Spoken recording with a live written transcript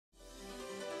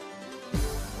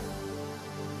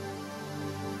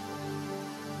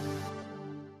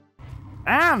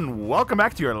and welcome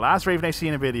back to your last Raven AC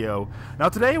in a video. Now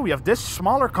today we have this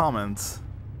smaller comment.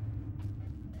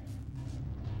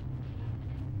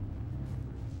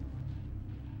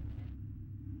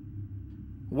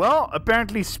 Well,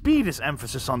 apparently speed is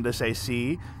emphasis on this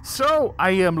AC, so I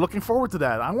am looking forward to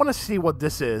that. I want to see what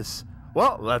this is.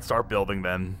 Well, let's start building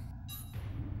then.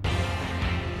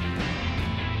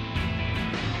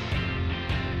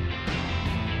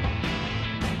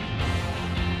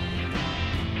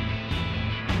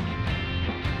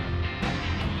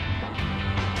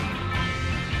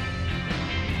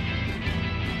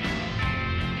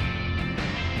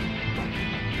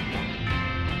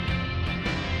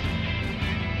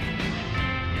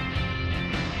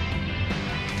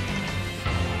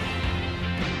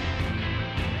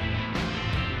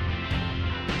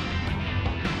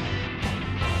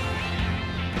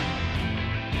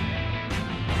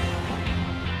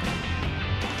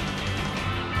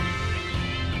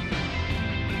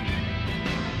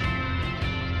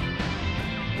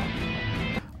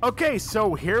 Okay,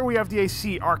 so here we have the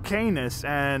AC Arkanys,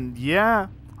 and yeah,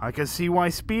 I can see why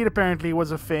speed apparently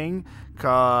was a thing,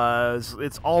 cause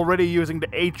it's already using the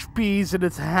HPs in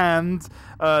its hand.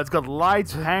 It's got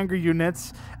light hanger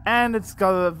units, and it's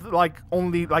got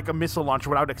only a missile launcher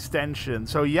without extension.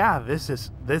 So yeah, this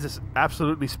is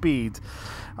absolutely speed.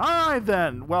 All right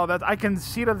then. Well, that I can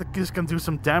see that this can do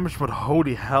some damage, but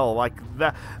holy hell,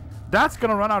 that's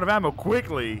gonna run out of ammo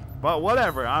quickly. But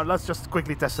whatever. Let's just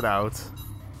quickly test it out.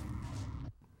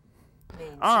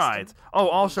 Alright. Oh,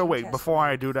 also, wait, before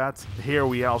I do that, here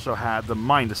we also had the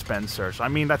mine dispensers. I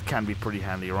mean, that can be pretty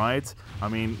handy, right? I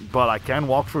mean, but I can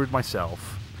walk through it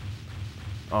myself.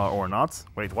 Or not.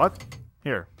 Wait, what?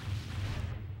 Here.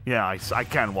 Yeah, I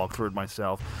can walk through it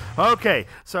myself. Okay,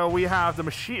 so we have the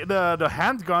machine, the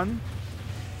handgun.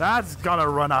 That's gonna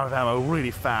run out of ammo really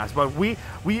fast, but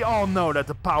we all know that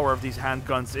the power of these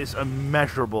handguns is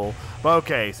immeasurable.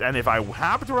 Okay, and if I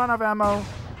happen to run out of ammo,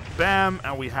 bam,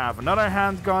 and we have another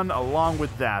handgun along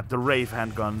with that, the Rave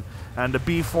handgun, and the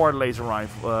B4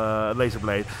 laser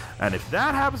blade. And if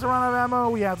that happens to run out of ammo,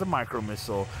 we have the micro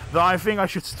missile. Though I think I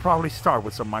should probably start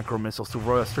with some micro missiles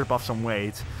to strip off some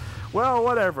weight. Well,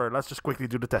 whatever. Let's just quickly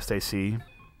do the test AC.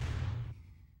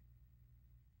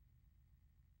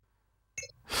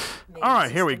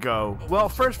 Alright, here we go. Well,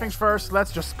 first things first,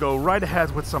 let's just go right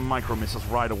ahead with some micro missiles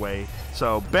right away.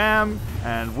 So, bam,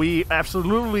 and we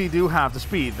absolutely do have the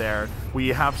speed there.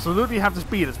 We absolutely have the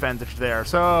speed advantage there.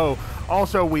 So,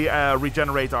 also we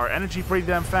regenerate our energy pretty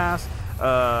damn fast.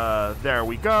 There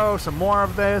we go, some more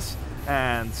of this,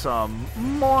 and some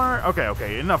more.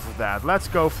 Okay, enough of that. Let's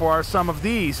go for some of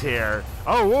these here.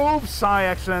 Oh, oops, I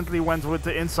accidentally went with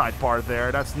the inside part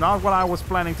there. That's not what I was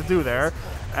planning to do there.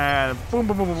 And boom,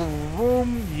 boom, boom, boom, boom,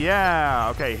 boom. Yeah.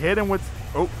 Okay, hit him with...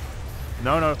 Oh.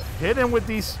 No. Hit him with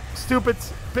these stupid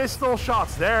pistol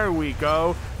shots. There we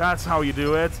go. That's how you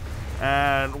do it.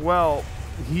 And, well,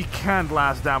 he can't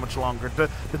last that much longer.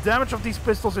 The damage of these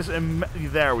pistols is...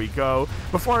 There we go.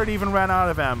 Before it even ran out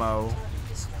of ammo.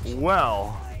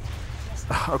 Well.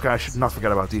 Okay, I should not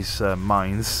forget about these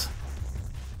mines.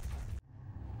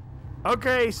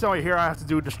 Okay, so here I have to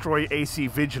do destroy AC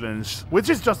Vigilance, which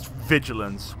is just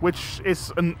Vigilance, which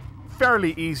is a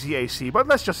fairly easy AC, but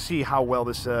let's just see how well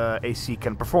this AC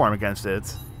can perform against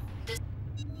it.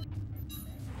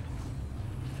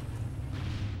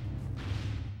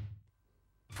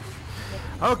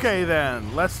 Okay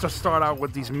then, let's just start out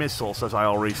with these missiles, as I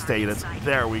already stated.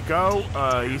 There we go.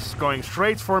 He's going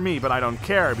straight for me, but I don't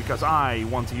care, because I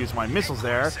want to use my missiles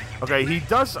there. Okay, he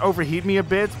does overheat me a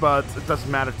bit, but it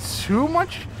doesn't matter too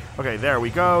much. Okay, there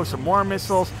we go. Some more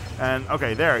missiles. And,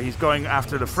 okay, there. He's going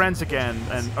after the friends again.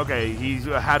 And, okay, he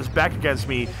had his back against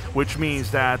me, which means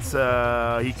that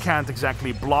he can't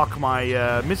exactly block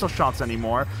my missile shots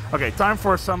anymore. Okay, time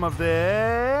for some of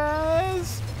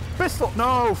this... Pistol...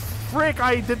 No, frick,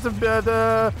 I did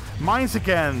the mines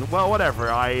again. Well, whatever.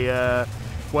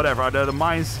 Whatever. The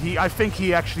mines, I think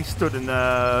he actually stood in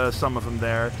some of them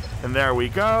there. And there we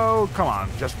go. Come on,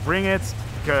 just bring it.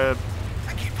 I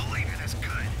can't believe it is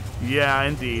good. Yeah,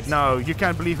 indeed. No, you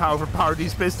can't believe how overpowered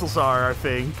these pistols are, I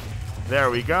think.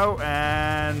 There we go.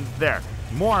 And there.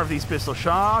 More of these pistol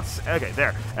shots. Okay,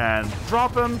 there. And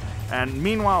drop them. And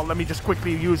meanwhile, let me just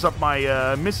quickly use up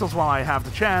my missiles while I have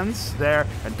the chance. There.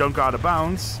 And don't go out of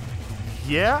bounds.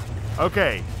 Yeah?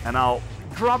 Okay. And I'll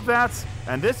drop that.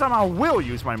 And this time I will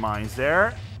use my mines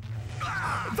there.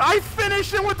 I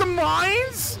finished him with the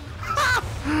mines?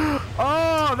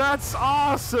 Oh, that's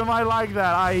awesome. I like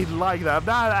that. I like that.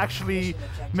 That actually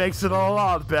makes it a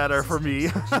lot better for me.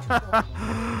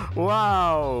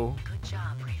 Wow.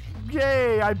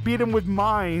 Yay, I beat him with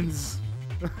mines.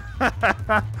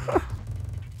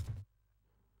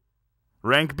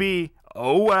 Rank B.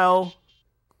 Oh well.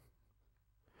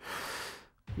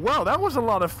 Well, that was a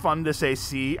lot of fun, this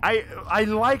AC. I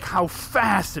like how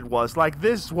fast it was. Like,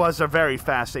 this was a very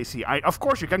fast AC. Of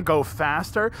course, you can go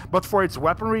faster, but for its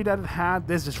weaponry that it had,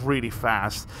 this is really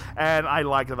fast. And I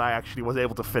like that I actually was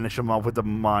able to finish him off with the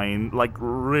mine. Like,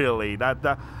 really.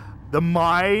 The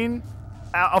mine,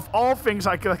 of all things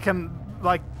I can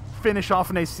like, finish off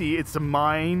an AC, it's the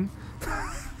mine.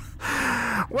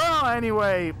 Well,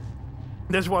 anyway...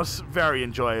 This was very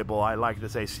enjoyable. I like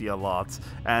this AC a lot.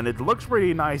 And it looks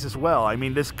pretty nice as well. I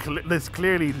mean, this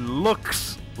clearly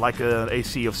looks like an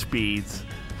AC of speed.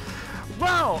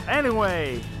 Well,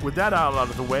 anyway, with that out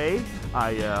of the way,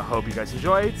 I hope you guys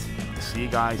enjoyed. See you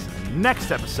guys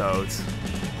next episode.